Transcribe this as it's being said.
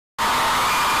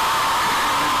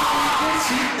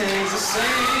see things the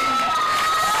same.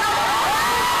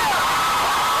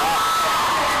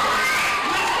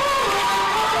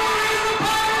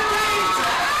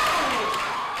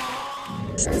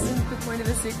 Isn't the point of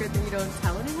the secret that you don't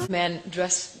tell anyone? Man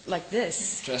dressed like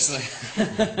this. Dressed like...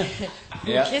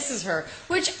 Who kisses her.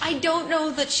 Which I don't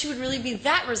know that she would really be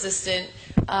that resistant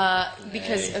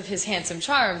because of his handsome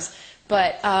charms.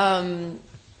 But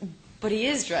he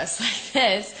is dressed like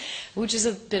this, which is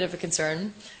a bit of a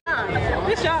concern.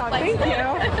 Good job, thank you.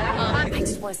 I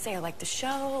just want to say I like the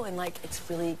show, and like it's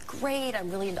really great. I'm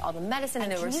really into all the medicine,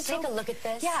 and Can you take a look at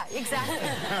this? Yeah, exactly.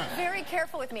 Very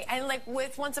careful with me. And like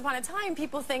with Once Upon a Time,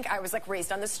 people think I was like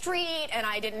raised on the street, and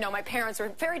I didn't know my parents were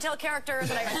fairy tale characters,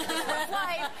 and I got this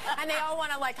life, and they all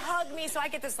want to like hug me, so I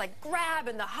get this like grab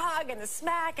and the hug and the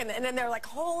smack, and then they're like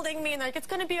holding me, and they're like, it's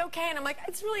gonna be okay, and I'm like,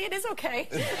 it is okay.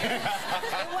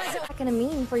 What's it gonna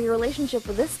mean for your relationship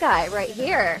with this guy right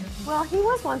here? Well, he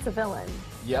was once a villain.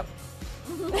 Yep.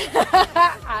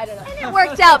 I don't know. And it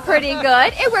worked out pretty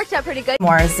good. It worked out pretty good.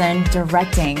 Morrison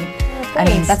directing. I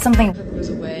mean, that's something. Hook was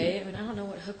away. I mean, I don't know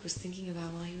what Hook was thinking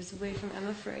about while he was away from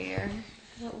Emma for a year.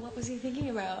 What was he thinking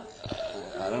about?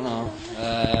 I don't know.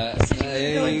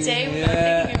 Go a day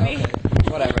without thinking of me.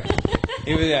 Okay, whatever.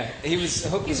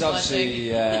 Hook was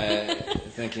obviously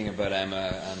thinking about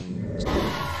Emma and...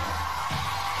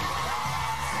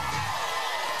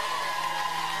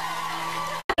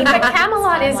 But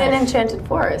Camelot is in Enchanted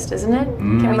Forest, isn't it?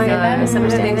 Can we say that?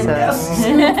 Misunderstanding? Yeah,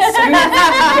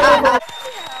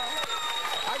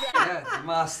 you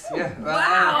must. Yeah.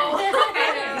 Wow.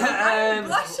 I'm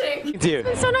blushing. Dude.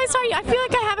 It's so nice to meet you. I feel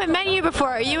like I haven't met you before.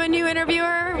 Are you a new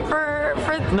interviewer for?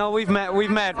 No, we've met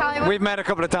a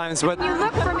couple of times, but You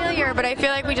look familiar, but I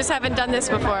feel like we just haven't done this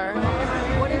before.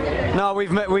 no,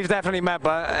 we've definitely met.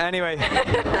 But anyway,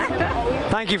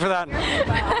 thank you for that.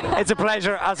 It's a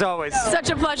pleasure as always. Such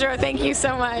a pleasure. Thank you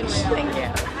so much. Thank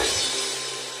you.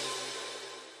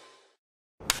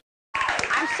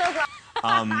 I'm so glad.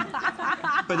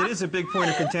 But it is a big point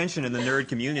of contention in the nerd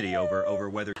community over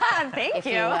whether... Thank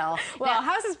you. Well,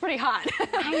 house is pretty hot.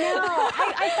 I know.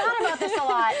 I thought about this a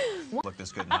lot. look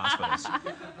this good in hospitals.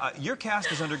 Your cast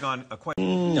has undergone a quite...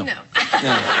 No. See,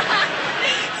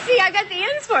 I got the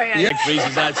ends for you. Yeah.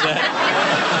 Freezes outside.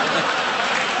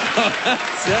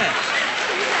 That's it.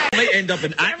 Might end up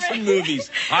in action movies.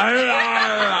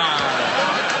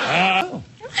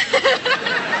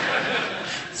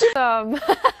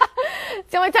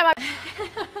 It's the only time I...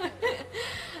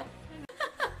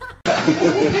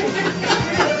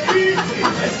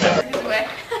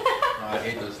 I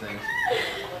hate those things.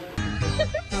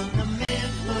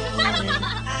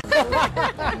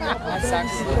 That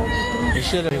sucks. You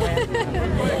should have.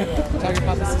 Talk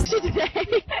about this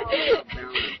today.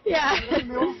 Yeah.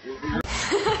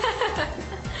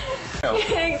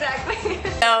 Exactly.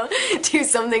 No, do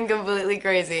something completely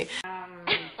crazy.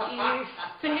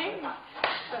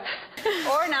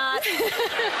 Or not.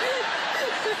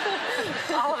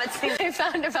 All of it seems. I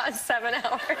found about 7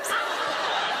 hours.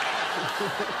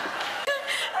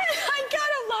 I got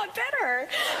a lot better.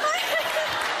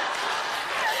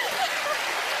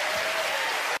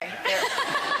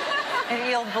 And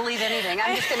you'll believe anything.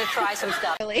 I'm just going to try some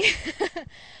stuff. Really?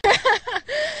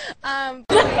 I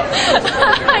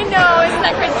know, isn't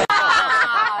that crazy?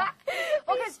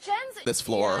 Well, because Jen's... This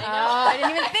floor. Oh, I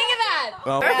didn't even think of that.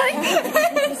 Well,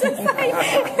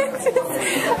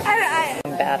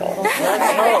 Battle.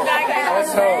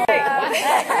 let's hope.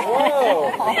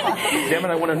 Whoa. Damn it,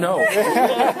 I want to know.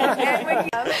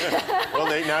 Well,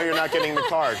 Nate, now you're not getting the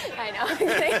card. I know.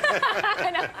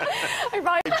 I know. I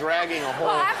probably Dragging a whole...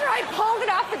 Well, after I pulled it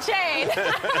off the chain.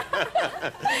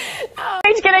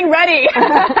 He's getting ready.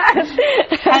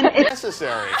 And it's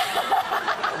necessary.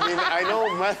 I mean, I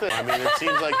know method. I mean, it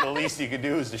seems like the least you could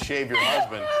do is to shave your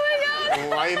husband. Oh my God.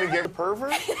 Why even get a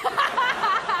pervert?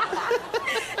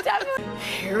 Definitely.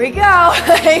 Here we go.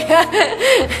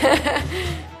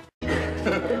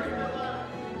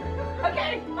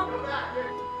 Okay.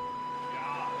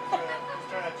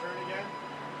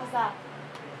 What's that?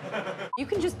 You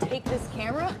can just take this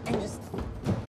camera and just